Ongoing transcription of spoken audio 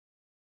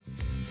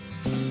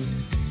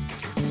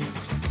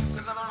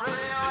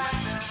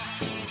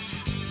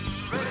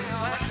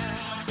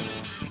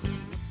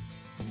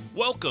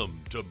Welcome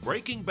to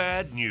Breaking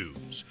Bad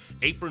News,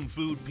 Apron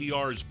Food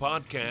PR's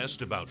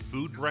podcast about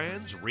food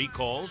brands,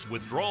 recalls,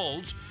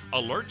 withdrawals,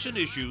 alerts and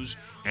issues,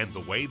 and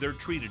the way they're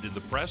treated in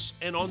the press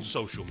and on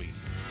social media.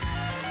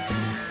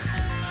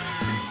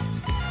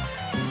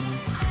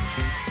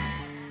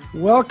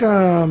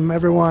 Welcome,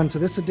 everyone, to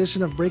this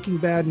edition of Breaking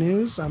Bad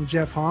News. I'm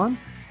Jeff Hahn,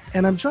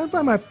 and I'm joined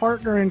by my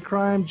partner in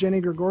crime,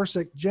 Jenny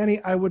Gregorczyk.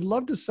 Jenny, I would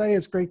love to say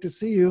it's great to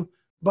see you,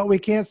 but we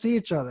can't see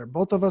each other.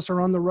 Both of us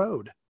are on the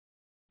road.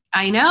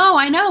 I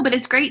know, but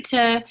it's great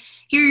to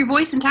hear your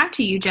voice and talk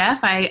to you, Jeff.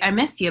 I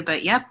miss you,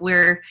 but yep,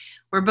 we're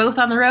both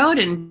on the road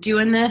and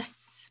doing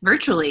this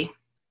virtually.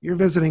 You're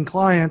visiting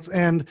clients,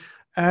 and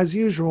as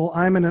usual,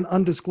 I'm in an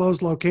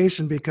undisclosed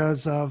location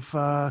because of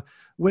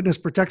witness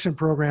protection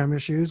program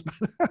issues.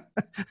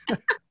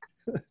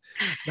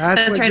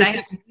 That's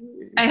right.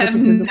 I have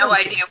no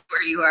idea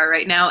where you are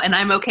right now, and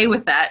I'm okay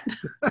with that.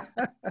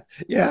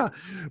 Yeah,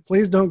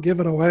 please don't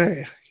give it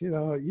away. You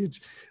know,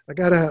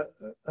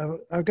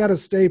 I've gotta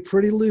stay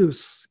pretty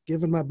loose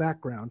given my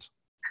background.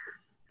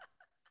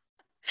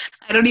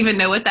 I don't even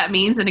know what that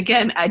means, and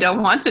again, I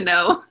don't want to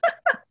know.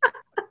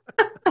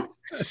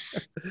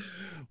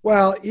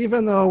 Well,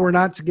 even though we're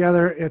not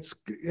together, it's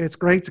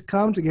great to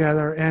come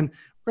together, and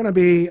we're going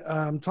to be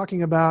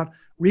talking about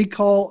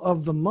Recall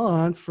of the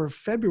Month for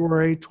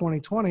February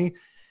 2020,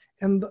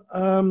 and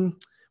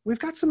we've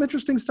got some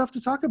interesting stuff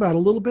to talk about, a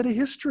little bit of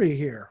history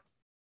here.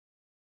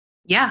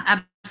 Yeah,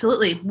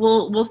 absolutely.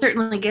 We'll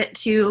certainly get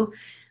to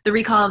the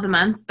Recall of the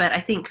Month, but I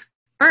think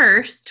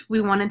first we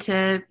wanted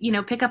to,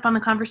 pick up on the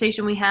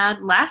conversation we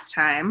had last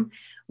time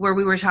where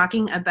we were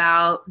talking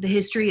about the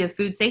history of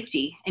food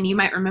safety. And you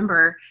might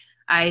remember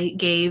I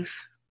gave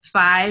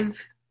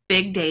 5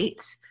 big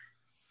dates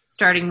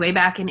starting way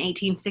back in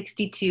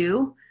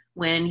 1862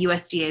 when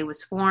USDA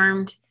was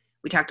formed.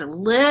 We talked a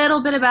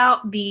little bit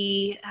about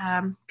the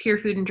Pure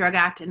Food and Drug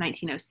Act in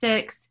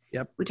 1906.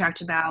 Yep. We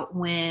talked about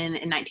when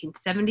in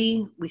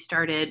 1970 we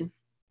started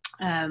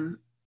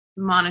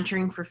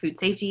monitoring for food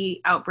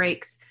safety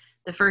outbreaks,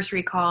 the first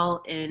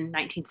recall in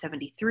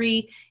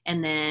 1973,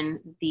 and then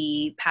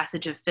the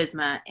passage of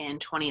FSMA in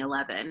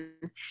 2011.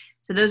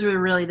 So those were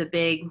really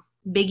the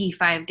biggie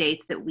 5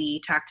 dates that we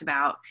talked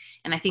about.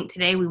 And I think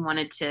today we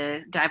wanted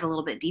to dive a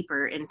little bit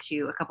deeper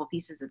into a couple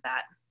pieces of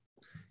that.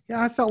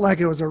 Yeah, I felt like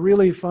it was a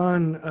really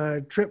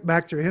fun trip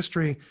back through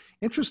history.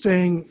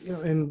 Interesting,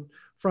 and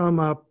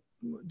from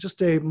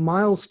just a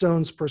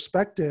milestones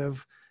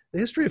perspective, the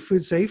history of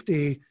food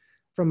safety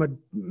from a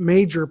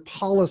major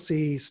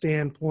policy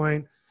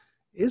standpoint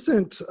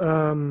isn't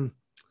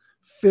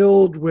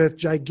filled with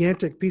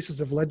gigantic pieces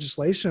of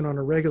legislation on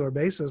a regular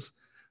basis,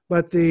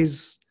 but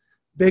these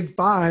big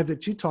 5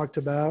 that you talked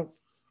about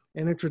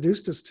and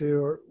introduced us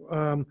to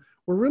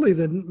were really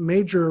the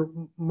major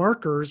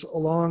markers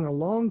along a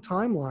long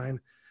timeline.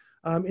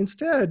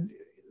 Instead,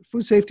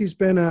 food safety has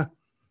been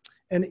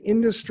an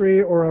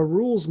industry or a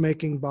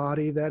rules-making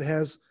body that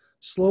has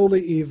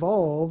slowly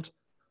evolved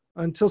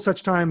until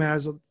such time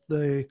as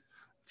the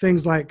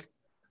things like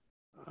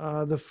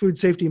the Food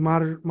Safety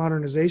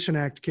Modernization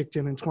Act kicked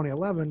in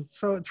 2011.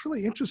 So it's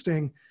really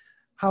interesting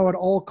how it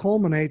all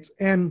culminates.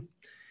 And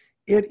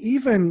it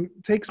even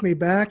takes me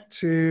back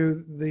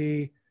to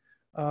the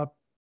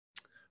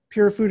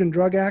Pure Food and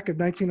Drug Act of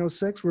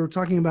 1906. We were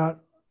talking about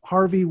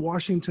Harvey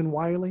Washington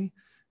Wiley,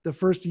 the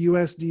first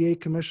USDA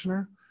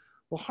commissioner.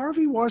 Well,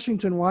 Harvey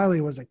Washington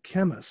Wiley was a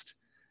chemist.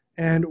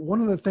 And one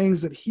of the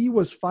things that he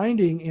was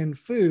finding in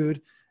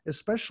food,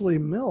 especially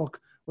milk,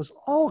 was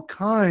all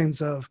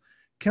kinds of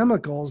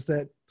chemicals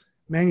that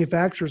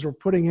manufacturers were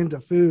putting into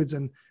foods.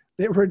 And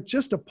they were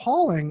just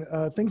appalling,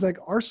 things like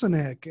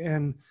arsenic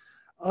and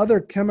other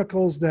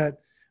chemicals that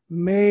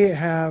may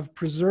have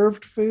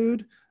preserved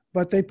food,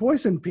 but they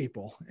poisoned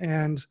people.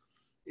 And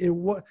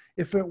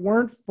if it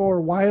weren't for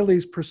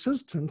Wiley's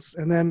persistence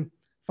and then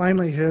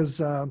finally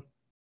his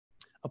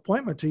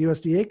appointment to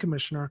USDA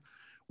commissioner,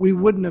 we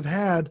wouldn't have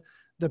had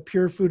the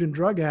Pure Food and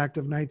Drug Act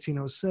of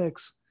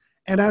 1906.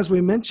 And as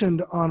we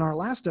mentioned on our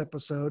last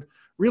episode,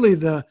 really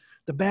the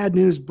bad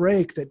news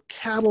break that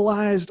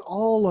catalyzed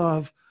all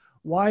of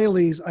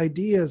Wiley's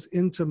ideas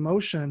into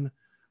motion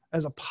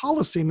as a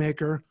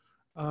policymaker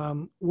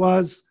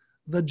was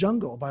The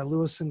Jungle by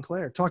Lewis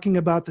Sinclair, talking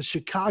about the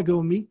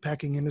Chicago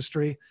meatpacking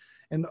industry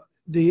and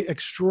the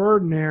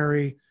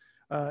extraordinary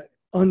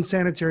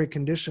unsanitary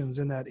conditions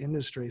in that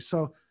industry.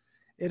 So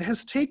it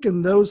has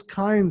taken those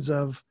kinds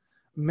of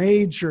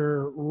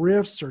major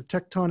rifts or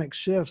tectonic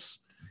shifts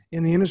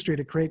in the industry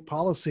to create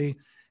policy.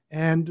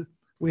 And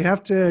we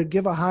have to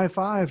give a high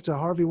five to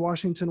Harvey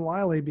Washington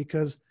Wiley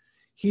because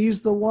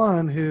he's the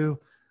one who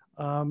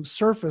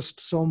surfaced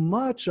so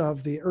much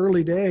of the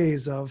early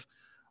days of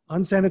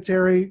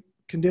unsanitary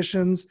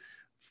conditions,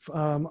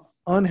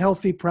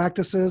 unhealthy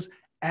practices,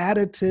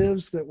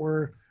 additives that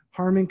were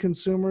harming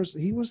consumers.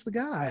 He was the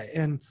guy,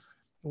 and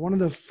one of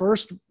the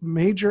first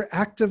major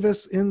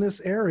activists in this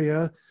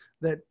area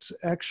that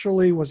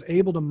actually was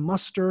able to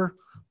muster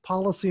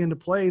policy into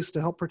place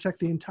to help protect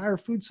the entire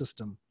food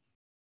system.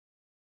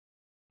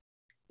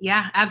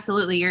 Yeah,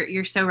 absolutely.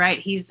 You're so right.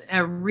 He's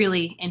a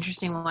really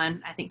interesting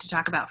one, I think, to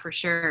talk about for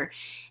sure.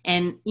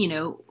 And,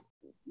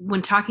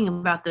 when talking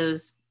about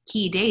those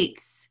key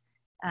dates,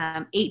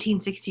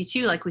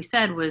 1862, like we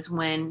said, was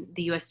when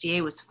the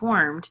USDA was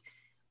formed.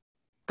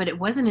 But it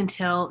wasn't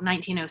until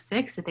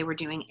 1906 that they were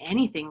doing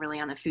anything really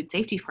on the food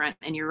safety front.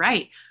 And you're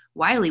right,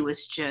 Wiley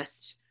was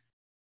just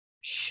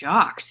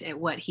shocked at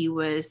what he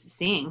was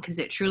seeing, because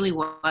it truly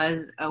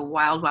was a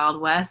wild, wild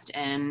west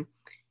and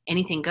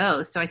anything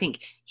goes. So I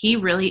think he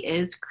really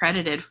is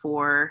credited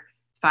for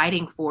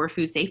fighting for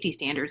food safety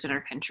standards in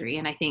our country.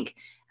 And I think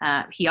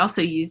he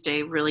also used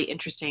a really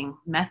interesting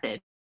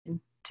method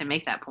to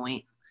make that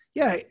point.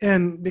 Yeah,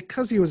 and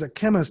because he was a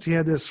chemist, he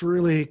had this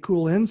really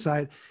cool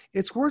insight.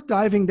 It's worth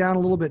diving down a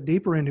little bit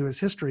deeper into his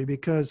history,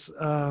 because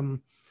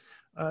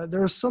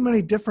there are so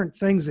many different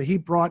things that he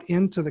brought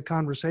into the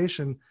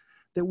conversation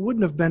that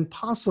wouldn't have been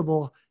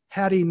possible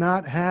had he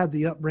not had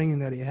the upbringing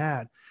that he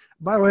had.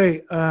 By the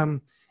way,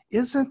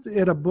 isn't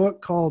it a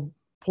book called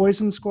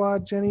Poison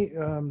Squad, Jenny?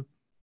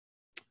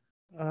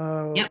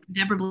 Yep,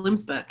 Deborah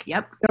Bloom's book.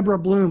 Yep. Deborah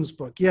Bloom's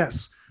book,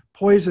 yes.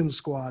 Poison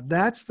Squad.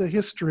 That's the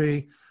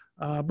history,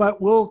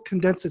 but we'll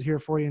condense it here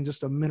for you in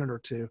just a minute or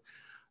two.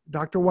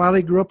 Dr.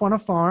 Wiley grew up on a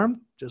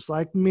farm, just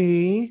like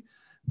me.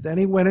 Then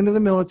he went into the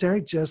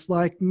military, just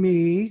like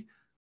me.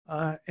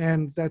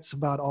 And that's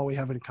about all we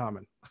have in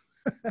common.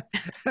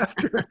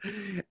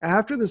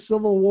 After the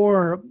Civil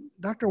War,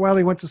 Dr.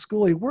 Wiley went to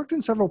school. He worked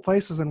in several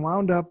places and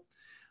wound up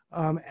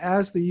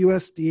as the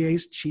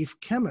USDA's chief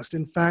chemist.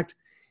 In fact,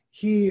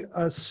 he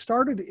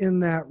started in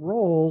that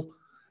role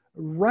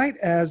right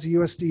as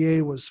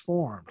USDA was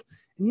formed.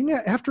 And you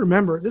have to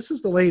remember, this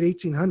is the late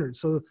 1800s,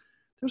 so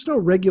there's no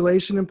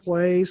regulation in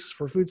place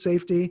for food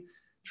safety.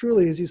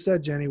 Truly, as you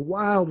said, Jenny,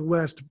 Wild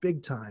West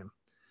big time.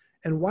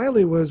 And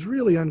Wiley was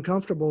really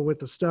uncomfortable with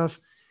the stuff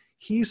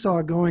he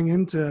saw going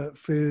into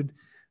food.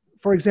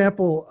 For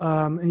example,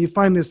 and you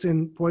find this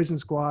in Poison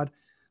Squad,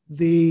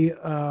 the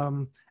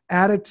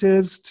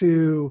additives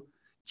to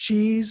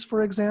cheese,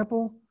 for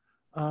example.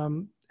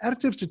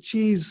 Additives to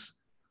cheese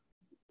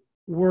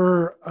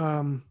were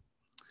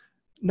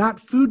not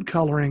food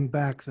coloring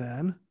back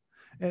then.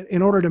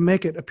 In order to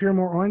make it appear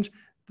more orange,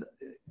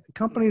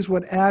 companies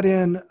would add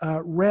in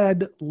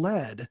red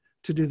lead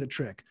to do the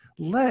trick.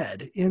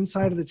 Lead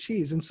inside of the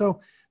cheese. And so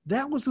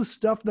that was the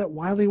stuff that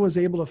Wiley was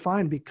able to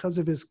find because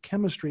of his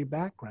chemistry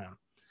background.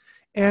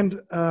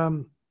 And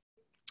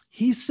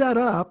he set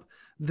up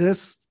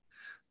this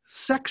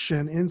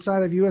section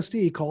inside of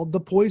USD called the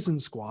Poison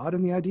Squad.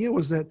 And the idea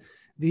was that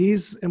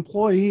these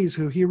employees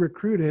who he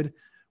recruited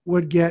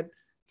would get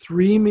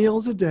 3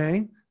 meals a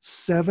day,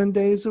 7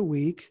 days a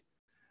week,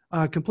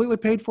 completely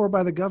paid for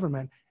by the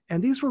government.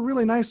 And these were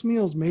really nice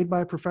meals made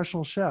by a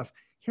professional chef.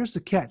 Here's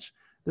the catch.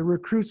 The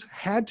recruits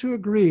had to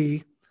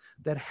agree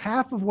that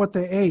half of what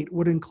they ate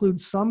would include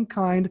some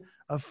kind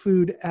of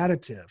food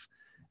additive.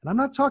 And I'm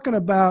not talking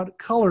about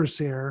colors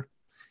here.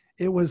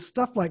 It was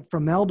stuff like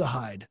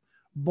formaldehyde,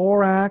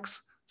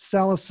 borax,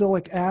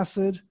 salicylic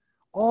acid,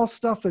 all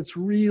stuff that's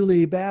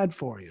really bad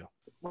for you.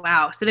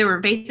 Wow. So they were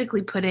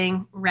basically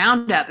putting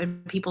Roundup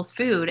in people's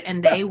food,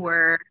 and they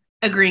were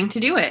agreeing to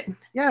do it.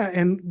 Yeah,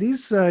 and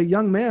these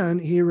young men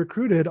he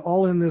recruited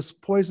all in this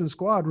Poison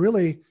Squad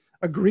really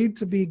agreed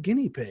to be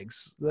guinea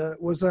pigs.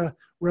 That was a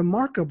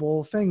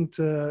remarkable thing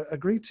to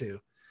agree to.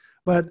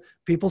 But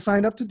people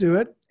signed up to do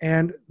it,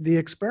 and the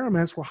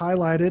experiments were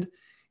highlighted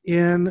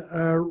in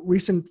a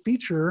recent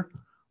feature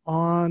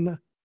on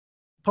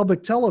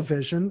public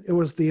television. It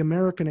was The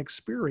American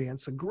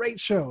Experience, a great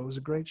show. It was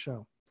a great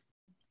show.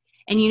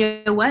 And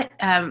you know what?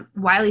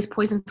 Wiley's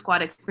Poison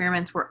Squad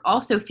experiments were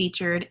also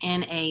featured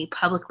in a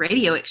public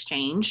radio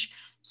exchange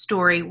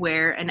story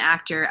where an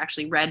actor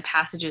actually read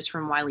passages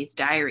from Wiley's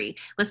diary.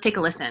 Let's take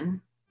a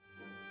listen.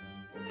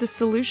 The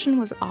solution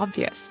was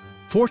obvious.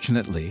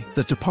 Fortunately,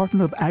 the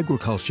Department of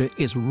Agriculture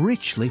is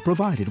richly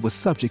provided with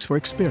subjects for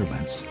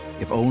experiments,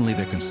 if only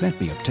their consent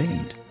be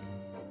obtained.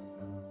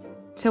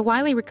 So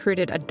Wiley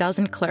recruited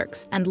 12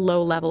 clerks and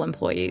low-level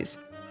employees.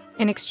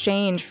 In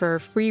exchange for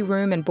free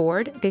room and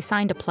board, they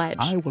signed a pledge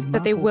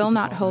that they will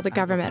not hold the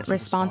government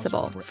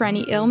responsible for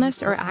any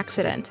illness or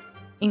accident,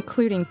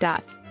 including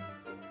death.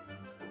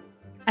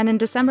 And in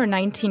December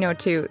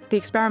 1902, the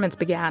experiments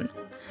began.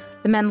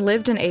 The men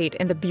lived and ate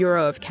in the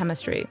Bureau of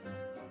Chemistry.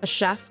 A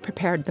chef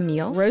prepared the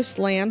meals. Roast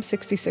lamb,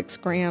 66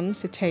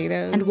 grams,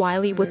 potatoes. And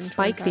Wiley would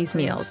spike these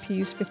grams, meals.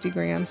 Peas, 50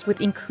 grams.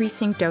 With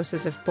increasing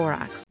doses of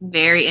borax.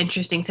 Very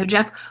interesting. So,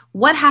 Jeff,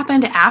 what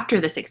happened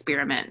after this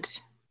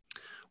experiment?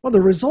 Well,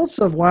 the results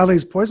of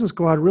Wiley's Poison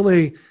Squad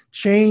really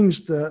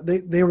changed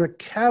they were the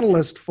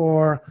catalyst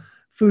for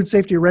food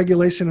safety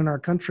regulation in our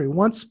country.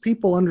 Once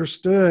people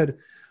understood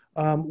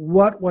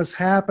what was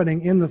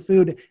happening in the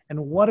food and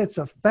what its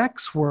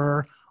effects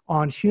were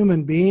on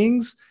human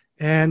beings,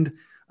 and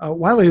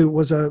Wiley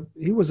was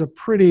a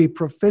pretty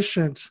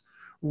proficient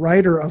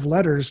writer of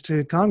letters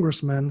to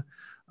congressmen.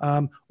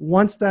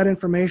 Once that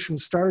information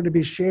started to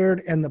be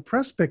shared and the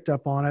press picked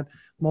up on it,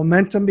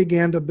 momentum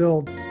began to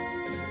build.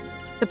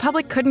 The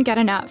public couldn't get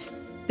enough.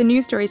 The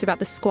news stories about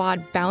the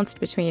squad bounced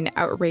between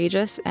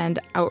outrageous and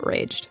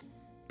outraged.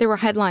 There were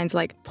headlines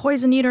like,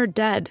 "Poison eater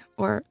dead,"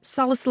 or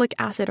 "Salicylic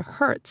acid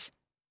hurts."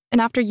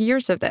 And after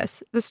years of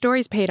this, the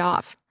stories paid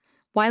off.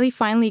 Wiley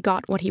finally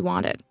got what he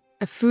wanted,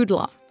 a food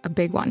law, a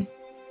big one.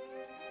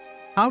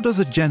 How does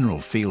a general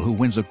feel who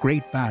wins a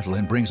great battle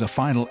and brings a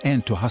final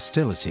end to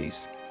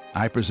hostilities?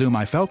 I presume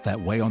I felt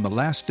that way on the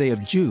last day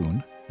of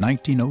June,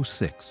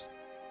 1906.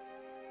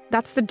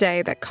 That's the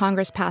day that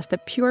Congress passed the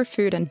Pure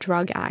Food and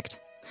Drug Act.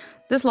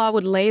 This law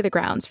would lay the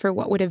grounds for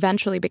what would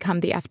eventually become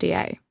the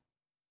FDA.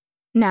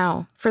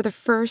 Now, for the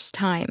first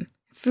time,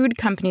 food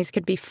companies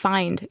could be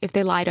fined if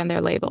they lied on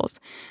their labels,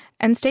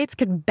 and states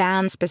could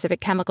ban specific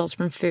chemicals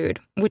from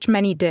food, which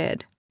many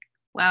did.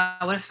 Wow,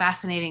 what a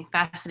fascinating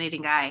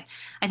guy.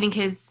 I think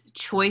his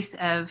choice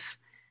of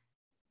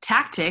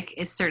tactic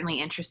is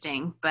certainly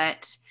interesting,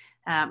 but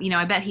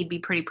I bet he'd be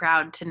pretty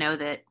proud to know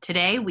that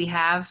today we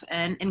have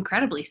an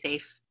incredibly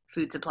safe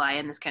food supply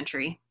in this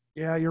country.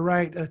 Yeah, you're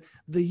right.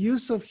 The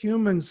use of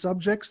human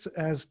subjects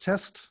as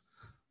test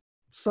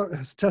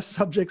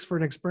subjects for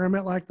an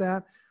experiment like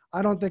that,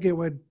 I don't think it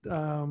would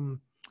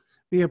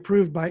be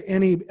approved by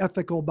any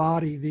ethical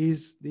body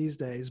these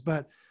days.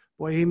 But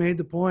boy, he made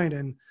the point.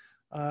 And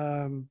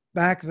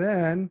back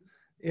then,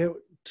 it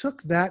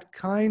took that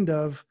kind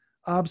of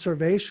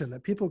observation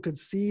that people could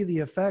see the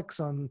effects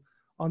on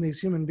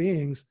these human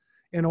beings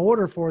in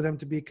order for them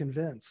to be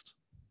convinced.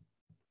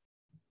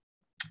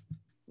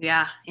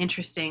 Yeah,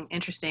 interesting.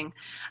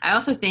 I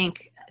also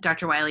think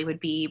Dr. Wiley would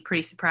be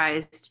pretty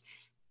surprised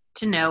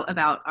to know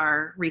about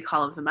our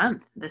recall of the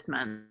month this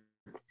month,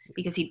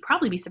 because he'd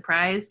probably be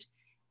surprised,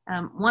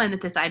 one,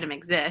 that this item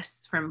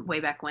exists from way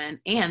back when,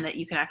 and that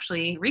you can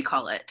actually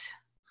recall it.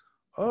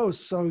 Oh,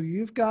 so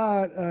you've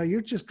got,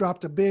 you just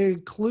dropped a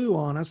big clue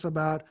on us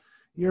about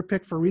your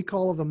pick for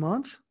recall of the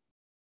month?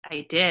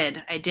 I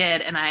did,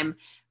 and I'm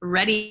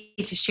ready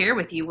to share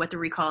with you what the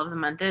recall of the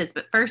month is.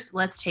 But first,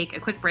 let's take a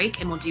quick break,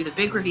 and we'll do the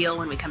big reveal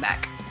when we come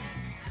back.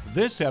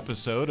 This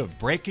episode of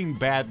Breaking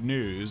Bad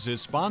News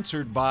is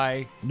sponsored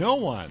by no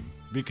one,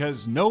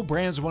 because no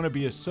brands want to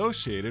be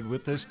associated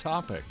with this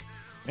topic.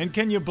 And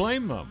can you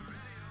blame them?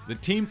 The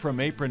team from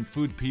Apron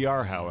Food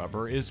PR,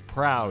 however, is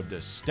proud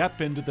to step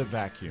into the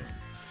vacuum.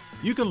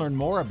 You can learn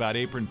more about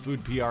Apron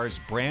Food PR's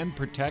brand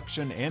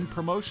protection and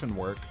promotion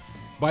work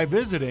by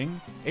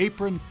visiting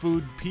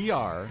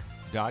apronfoodpr.com.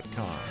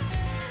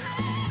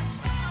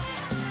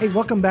 Hey,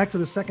 welcome back to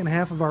the second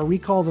half of our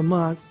Recall of the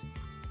Month.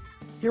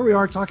 Here we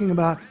are talking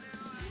about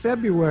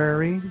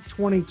February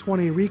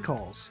 2020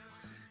 recalls.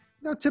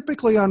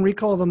 Typically on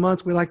Recall of the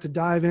Month, we like to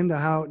dive into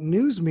how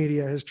news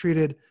media has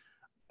treated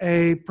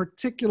a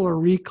particular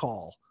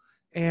recall.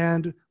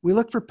 And we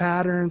look for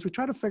patterns. We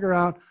try to figure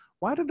out,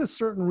 why did a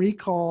certain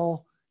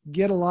recall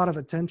get a lot of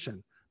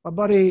attention? My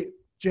buddy,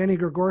 Jenny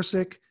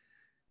Gregorczyk,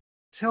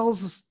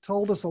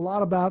 told us a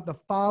lot about the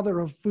father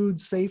of food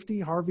safety,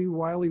 Harvey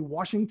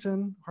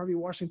Washington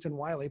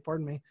Wiley,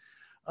 pardon me.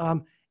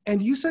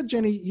 And you said,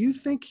 Jenny, you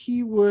think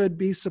he would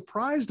be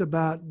surprised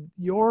about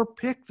your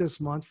pick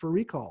this month for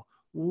recall.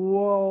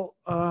 Well,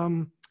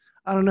 I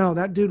don't know.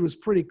 That dude was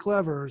pretty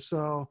clever,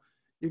 so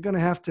you're going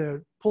to have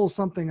to pull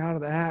something out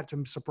of the hat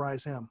to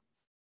surprise him.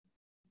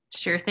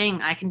 Sure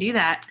thing. I can do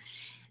that.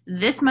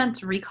 This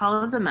month's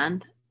recall of the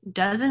month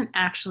doesn't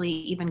actually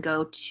even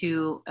go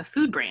to a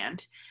food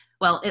brand.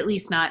 Well, at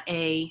least not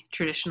a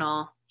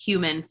traditional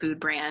human food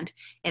brand.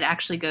 It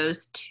actually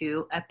goes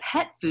to a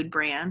pet food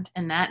brand,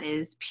 and that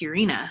is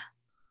Purina.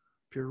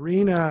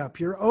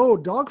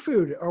 Dog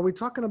food. Are we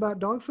talking about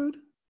dog food?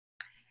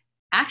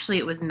 Actually,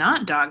 it was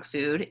not dog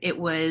food. It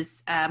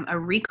was a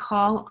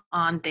recall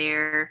on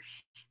their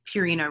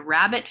Purina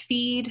rabbit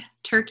feed,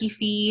 turkey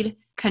feed,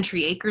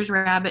 Country Acres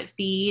rabbit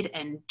feed,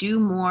 and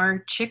Do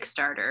More chick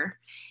starter.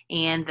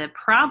 And the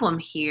problem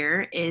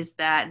here is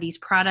that these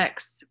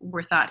products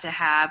were thought to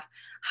have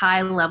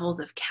high levels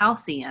of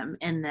calcium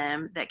in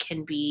them that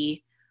can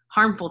be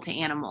harmful to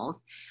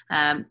animals.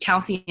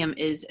 Calcium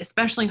is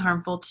especially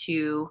harmful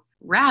to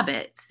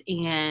rabbits.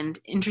 And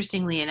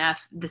interestingly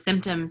enough, the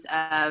symptoms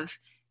of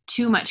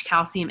too much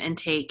calcium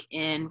intake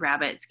in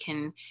rabbits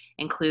can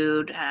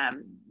include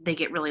they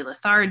get really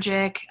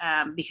lethargic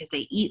because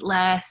they eat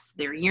less,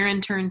 their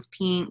urine turns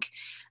pink.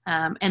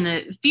 And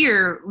the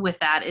fear with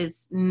that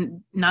is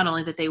not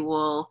only that they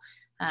will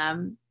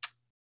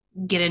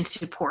get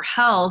into poor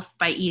health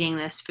by eating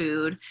this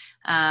food,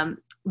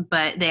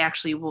 but they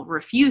actually will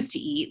refuse to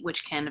eat,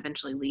 which can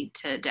eventually lead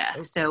to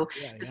death. So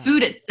the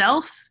food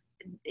itself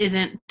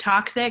isn't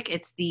toxic.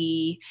 It's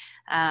the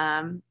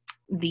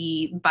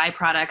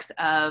byproducts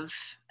of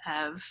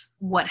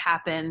what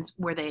happens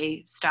where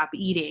they stop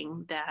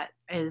eating that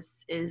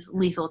is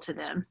lethal to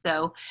them.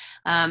 So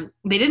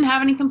they didn't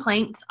have any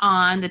complaints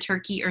on the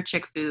turkey or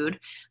chick food,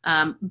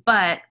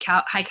 but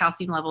high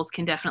calcium levels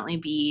can definitely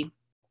be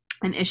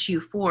an issue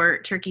for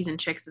turkeys and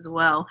chicks as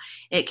well.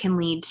 It can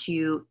lead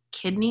to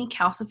kidney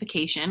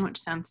calcification, which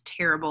sounds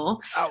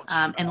terrible,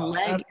 and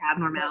leg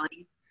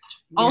abnormalities, which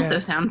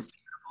also sounds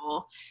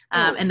terrible.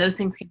 And those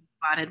things can be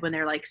spotted when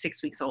they're like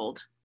 6 weeks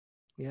old.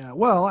 Yeah,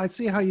 well, I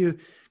see how you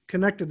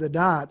connected the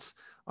dots.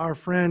 Our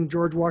friend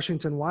George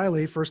Washington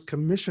Wiley, first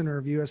commissioner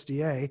of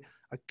USDA,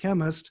 a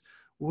chemist,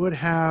 would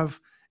have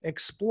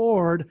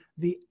explored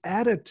the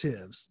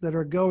additives that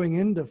are going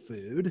into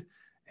food.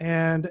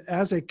 And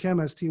as a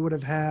chemist, he would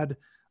have had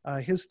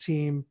his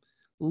team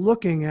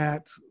looking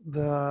at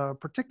the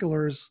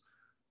particulars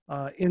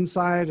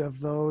inside of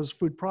those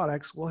food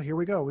products. Well, here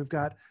we go. We've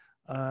got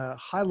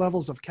high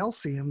levels of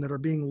calcium that are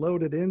being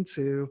loaded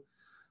into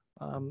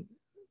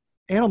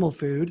animal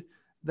food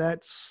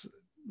that's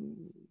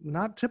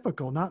not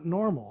typical, not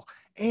normal.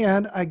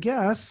 And I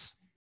guess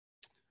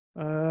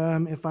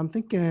if I'm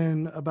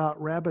thinking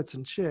about rabbits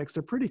and chicks,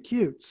 they're pretty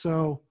cute.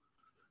 So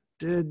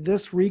did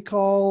this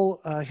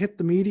recall hit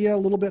the media a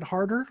little bit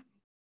harder?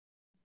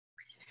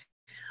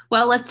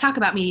 Well, let's talk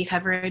about media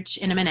coverage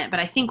in a minute. But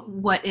I think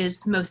what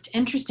is most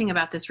interesting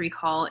about this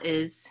recall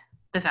is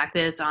the fact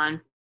that it's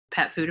on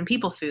pet food and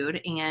people food.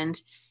 And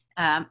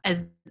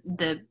as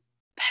the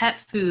pet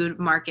food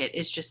market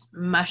is just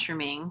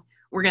mushrooming,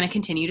 we're going to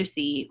continue to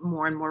see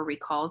more and more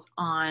recalls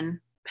on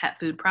pet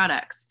food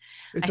products.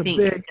 It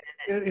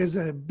is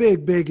a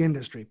big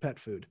industry, pet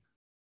food.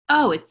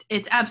 Oh,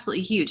 it's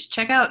absolutely huge.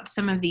 Check out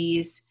some of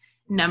these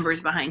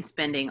numbers behind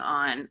spending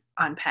on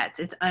pets.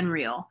 It's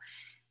unreal.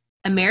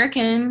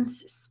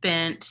 Americans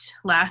spent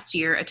last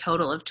year a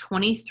total of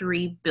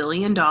 $23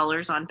 billion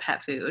on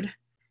pet food,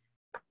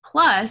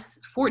 plus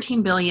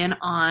 $14 billion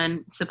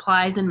on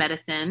supplies and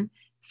medicine,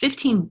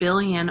 $15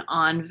 billion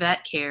on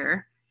vet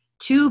care,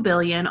 $2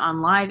 billion on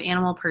live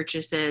animal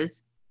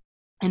purchases,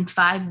 and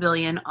 $5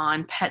 billion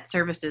on pet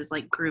services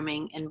like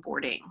grooming and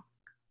boarding.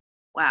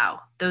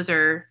 Wow, those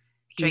are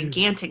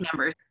gigantic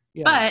numbers.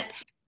 Yeah. But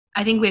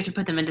I think we have to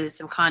put them into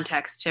some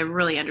context to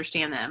really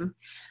understand them.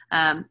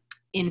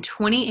 In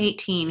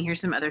 2018, here's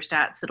some other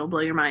stats that'll blow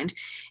your mind.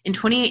 In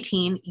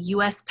 2018,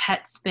 U.S.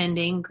 pet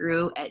spending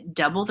grew at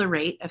double the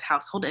rate of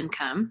household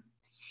income,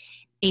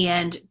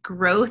 and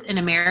growth in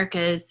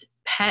America's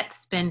pet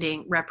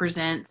spending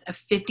represents a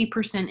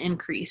 50%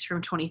 increase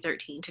from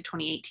 2013 to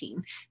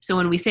 2018. So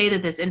when we say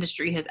that this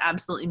industry has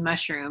absolutely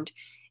mushroomed,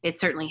 it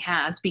certainly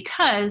has,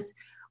 because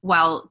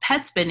while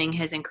pet spending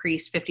has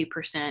increased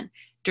 50%,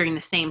 during the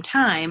same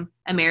time,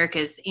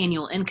 America's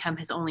annual income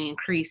has only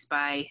increased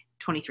by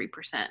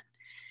 23%.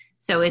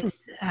 So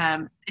it's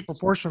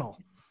proportional.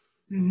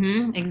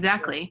 Mm-hmm,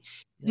 exactly.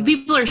 Yeah. So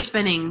people are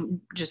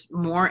spending just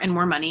more and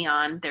more money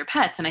on their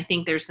pets. And I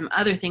think there's some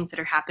other things that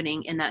are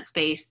happening in that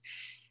space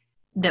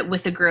that,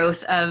 with the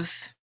growth of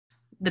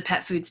the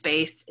pet food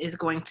space, is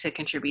going to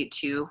contribute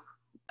to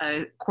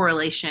a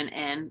correlation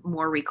and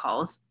more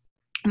recalls.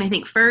 And I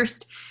think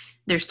first,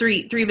 there's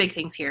three big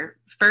things here.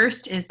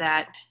 First is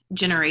that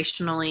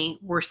generationally,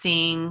 we're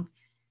seeing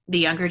the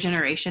younger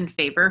generation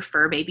favor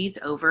fur babies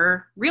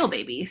over real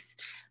babies.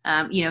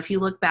 If you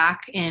look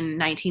back in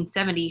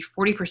 1970,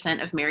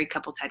 40% of married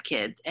couples had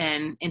kids.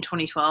 And in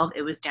 2012,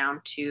 it was down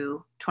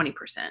to 20%.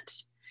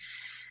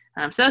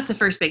 So that's the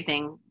first big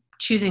thing,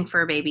 choosing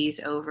fur babies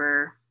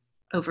over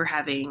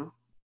having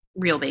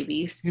real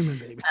babiys. Human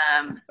babies.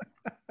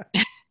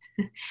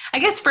 I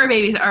guess fur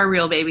babies are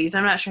real babies.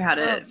 I'm not sure how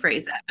to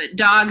phrase that, but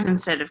dogs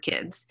instead of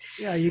kids.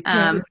 Yeah, you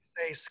can't really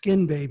say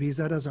skin babies.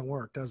 That doesn't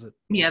work, does it?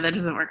 Yeah, that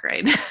doesn't work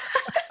right.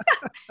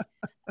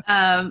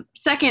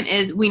 Second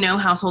is, we know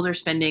households are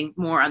spending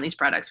more on these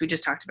products. We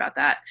just talked about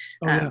that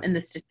in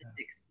the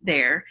statistics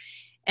there.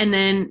 And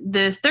then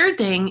the third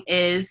thing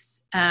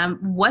is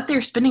what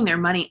they're spending their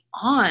money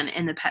on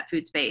in the pet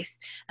food space.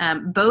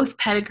 Both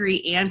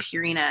Pedigree and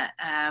Purina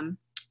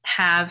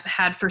have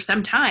had for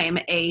some time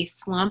a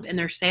slump in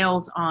their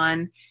sales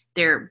on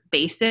their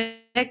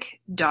basic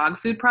dog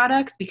food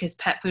products, because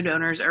pet food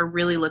owners are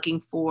really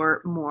looking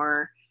for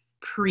more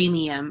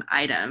premium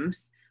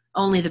items,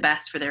 only the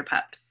best for their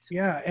pups.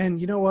 Yeah. And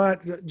you know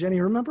what,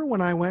 Jenny, remember when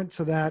I went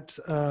to that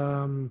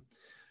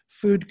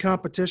food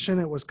competition?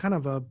 It was kind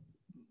of a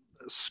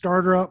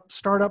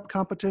startup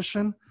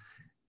competition,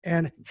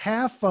 and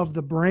half of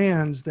the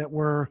brands that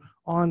were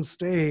on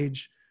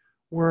stage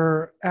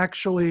were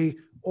actually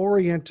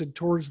oriented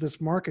towards this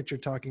market you're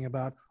talking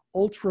about,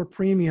 ultra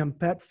premium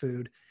pet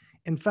food.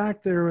 In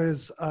fact, there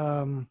was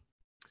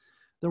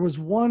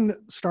one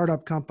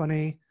startup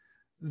company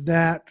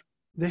that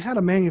they had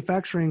a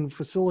manufacturing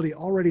facility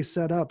already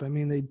set up. I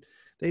mean,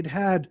 they'd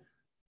had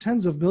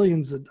tens of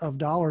millions of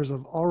dollars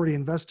of already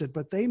invested,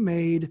 but they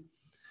made,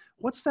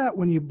 what's that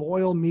when you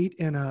boil meat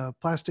in a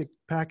plastic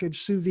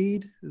package? Sous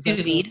vide? Sous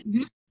vide.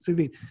 Mm-hmm. Sous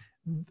vide.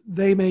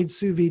 They made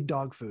sous vide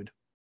dog food.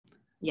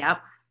 Yep.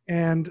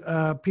 And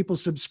people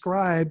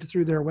subscribed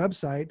through their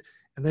website,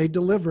 and they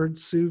delivered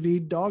sous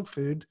vide dog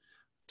food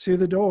to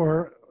the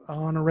door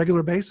on a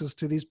regular basis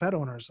to these pet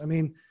owners. I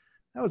mean,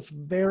 that was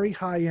very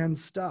high-end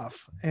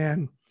stuff,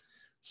 and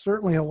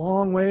certainly a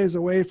long ways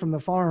away from the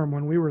farm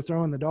when we were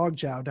throwing the dog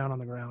chow down on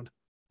the ground.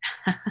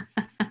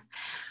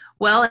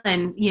 Well,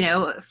 and,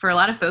 for a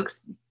lot of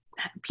folks,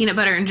 peanut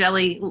butter and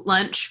jelly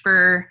lunch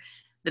for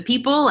the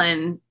people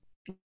and,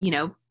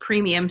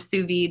 premium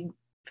sous vide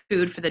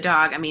food for the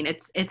dog. I mean,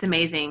 it's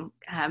amazing.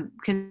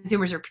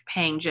 Consumers are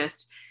paying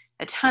just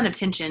a ton of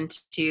attention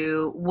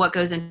to what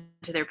goes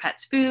into their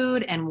pet's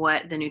food and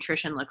what the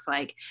nutrition looks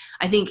like.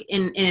 I think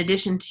in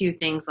addition to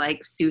things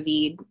like sous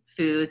vide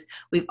foods,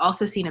 we've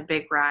also seen a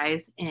big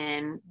rise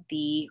in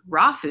the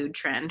raw food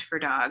trend for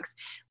dogs,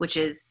 which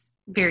is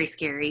very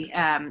scary.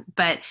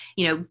 But,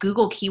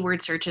 Google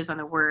keyword searches on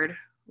the word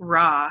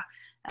raw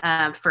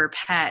for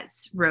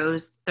pets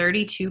rose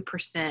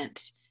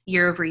 32%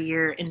 year over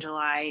year in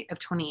July of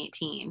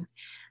 2018,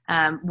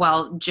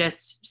 while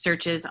just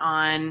searches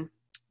on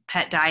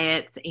pet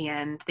diets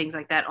and things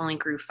like that only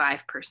grew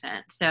 5%.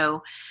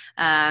 So,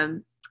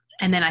 and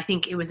then I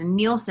think it was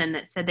Nielsen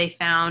that said they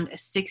found a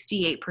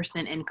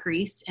 68%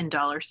 increase in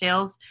dollar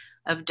sales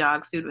of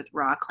dog food with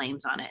raw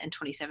claims on it in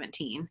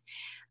 2017,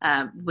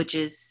 which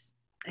is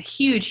a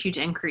huge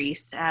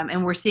increase.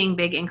 And we're seeing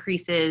big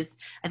increases,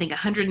 I think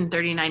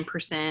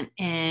 139%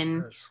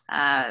 in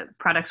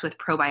products with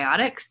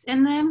probiotics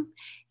in them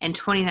and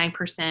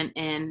 29%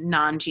 in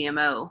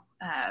non-GMO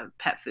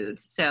pet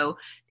foods. So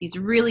these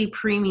really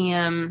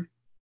premium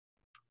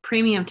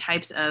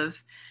types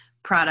of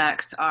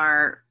products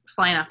are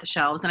flying off the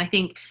shelves. And I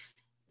think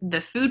the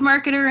food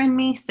marketer in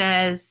me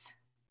says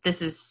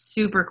this is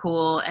super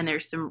cool and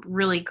there's some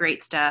really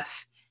great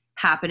stuff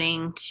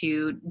happening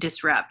to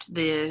disrupt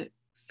the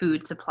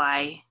food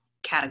supply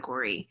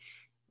category.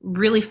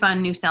 Really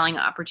fun new selling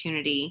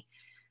opportunity.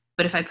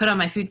 But if I put on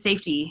my food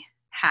safety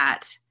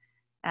hat,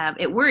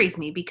 it worries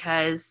me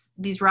because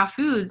these raw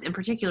foods in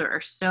particular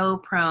are so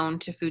prone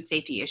to food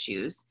safety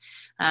issues.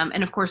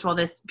 And of course, while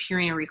this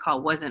Purina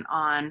recall wasn't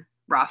on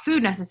raw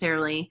food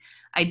necessarily,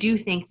 I do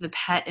think the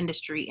pet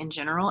industry in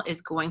general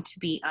is going to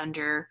be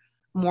under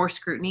more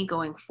scrutiny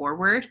going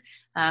forward.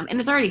 And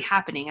it's already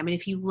happening. I mean,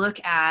 if you look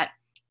at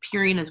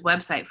Purina's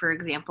website, for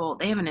example,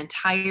 they have an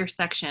entire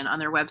section on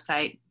their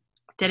website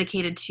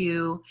dedicated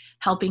to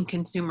helping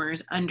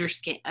consumers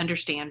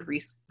understand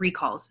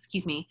recalls,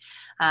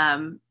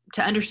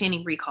 to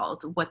understanding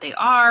recalls, what they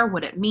are,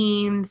 what it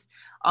means,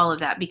 all of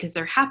that, because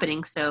they're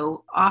happening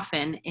so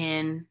often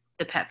in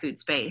the pet food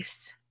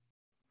space.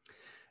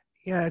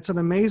 Yeah, it's an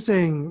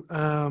amazing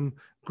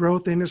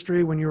growth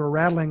industry. When you were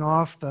rattling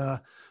off the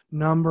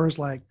numbers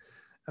like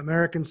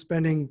Americans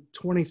spending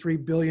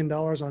 $23 billion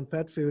on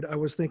pet food, I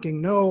was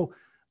thinking, no,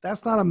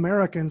 that's not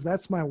Americans.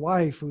 That's my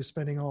wife who's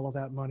spending all of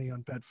that money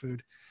on pet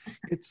food.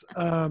 It's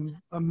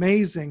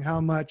amazing how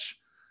much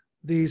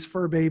these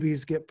fur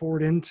babies get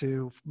poured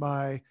into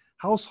by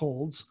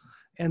households,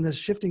 and the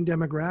shifting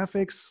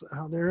demographics,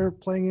 how they're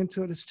playing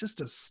into it. It's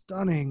just a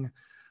stunning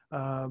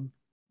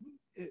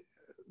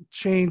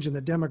change in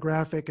the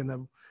demographic and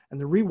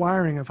the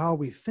rewiring of how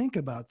we think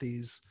about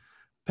these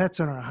pets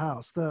in our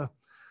house. The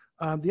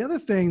other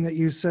thing that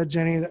you said,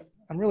 Jenny, that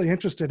I'm really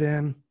interested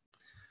in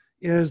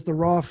is the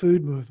raw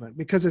food movement,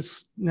 because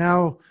it's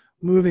now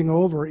moving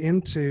over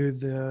into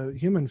the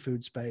human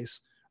food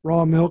space.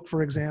 Raw milk,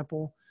 for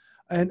example.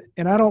 And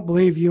I don't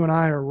believe you and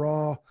I are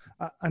raw.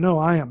 I know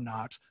I am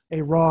not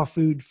a raw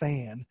food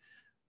fan.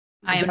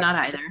 I am not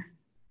either.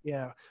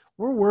 Yeah.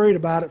 We're worried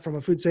about it from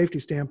a food safety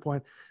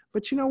standpoint.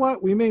 But you know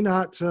what? We may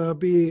not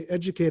be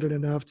educated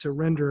enough to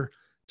render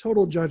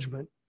total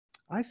judgment.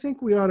 I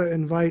think we ought to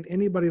invite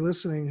anybody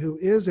listening who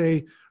is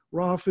a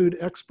raw food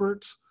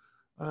expert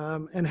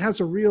and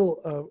has a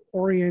real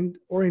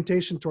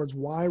orientation towards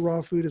why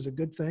raw food is a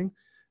good thing.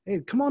 Hey,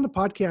 come on the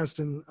podcast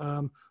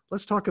and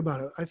let's talk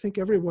about it. I think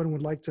everyone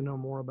would like to know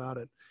more about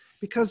it,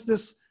 because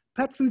this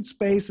pet food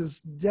space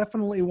is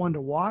definitely one to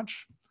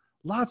watch.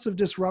 Lots of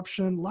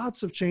disruption,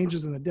 lots of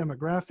changes in the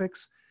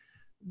demographics.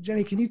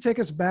 Jenny, can you take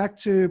us back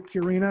to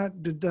Purina?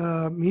 Did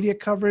the media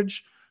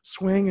coverage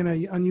swing in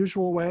an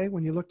unusual way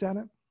when you looked at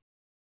it?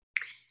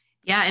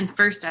 Yeah, and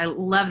first, I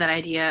love that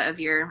idea of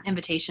your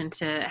invitation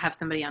to have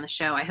somebody on the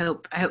show. I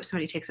hope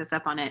somebody takes us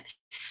up on it.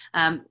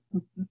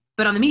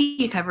 But on the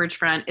media coverage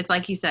front, it's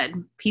like you said,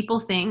 people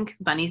think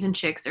bunnies and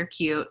chicks are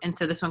cute, and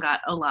so this one got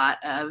a lot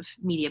of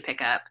media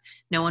pickup.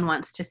 No one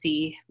wants to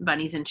see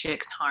bunnies and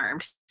chicks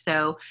harmed.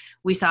 So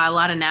we saw a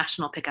lot of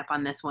national pickup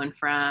on this one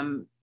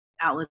from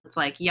outlets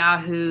like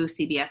Yahoo,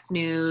 CBS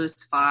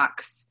News,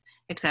 Fox,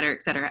 et cetera,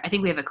 et cetera. I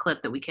think we have a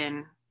clip that we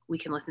can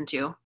listen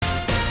to.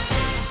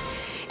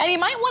 And you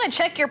might want to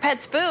check your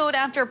pet's food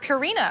after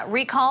Purina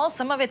recalls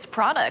some of its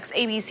products.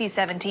 ABC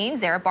 17's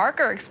Zara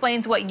Barker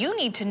explains what you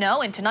need to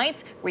know in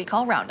tonight's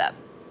Recall Roundup.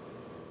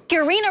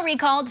 Purina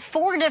recalled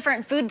 4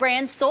 different food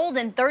brands sold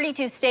in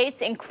 32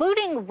 states,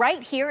 including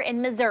right here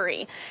in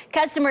Missouri.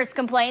 Customers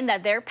complained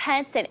that their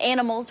pets and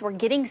animals were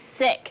getting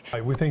sick.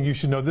 We think you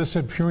should know this.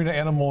 Purina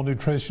Animal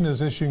Nutrition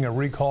is issuing a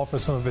recall for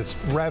some of its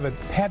rabbit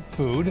pet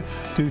food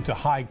due to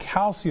high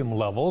calcium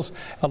levels.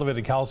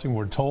 Elevated calcium,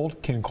 we're told,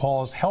 can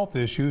cause health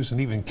issues and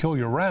even kill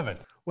your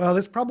rabbit. Well,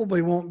 this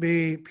probably won't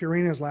be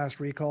Purina's last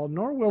recall,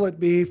 nor will it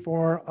be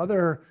for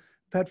other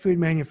pet food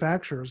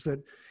manufacturers.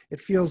 That it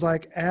feels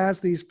like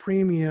as these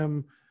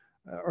premium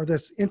or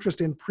this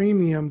interest in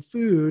premium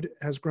food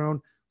has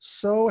grown,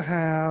 so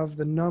have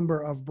the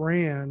number of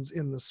brands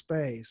in the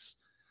space.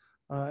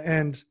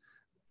 And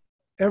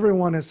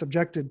everyone is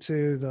subjected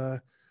to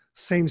the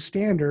same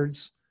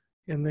standards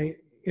in the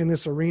in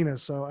this arena.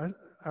 So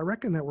I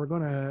reckon that we're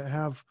going to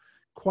have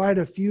quite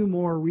a few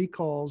more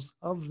recalls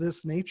of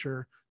this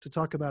nature to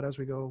talk about as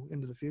we go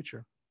into the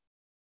future.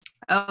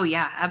 Oh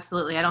yeah,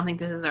 absolutely. I don't think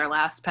this is our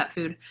last pet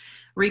food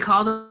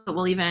recall that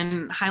we'll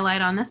even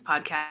highlight on this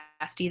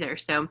podcast either.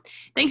 So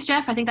thanks,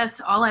 Jeff. I think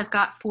that's all I've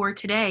got for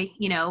today.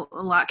 You know,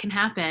 a lot can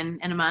happen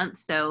in a month.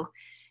 So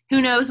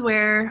who knows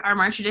where our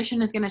March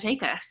edition is going to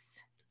take us.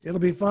 It'll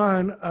be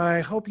fun. I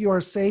hope you are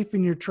safe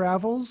in your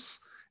travels,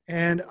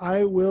 and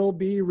I will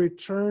be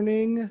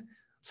returning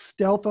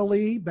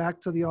stealthily back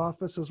to the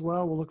office as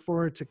well. We'll look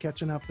forward to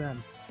catching up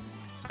then.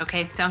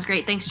 Okay, sounds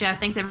great. Thanks, Jeff.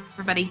 Thanks,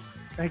 everybody.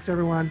 Thanks,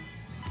 everyone.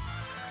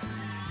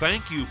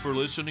 Thank you for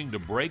listening to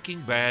Breaking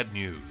Bad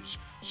News.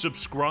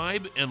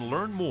 Subscribe and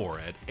learn more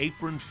at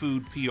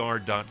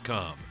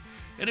apronfoodpr.com.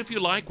 And if you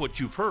like what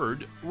you've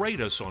heard,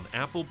 rate us on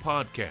Apple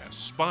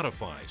Podcasts,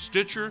 Spotify,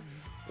 Stitcher,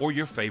 or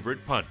your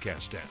favorite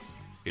podcast app.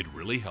 It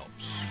really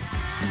helps.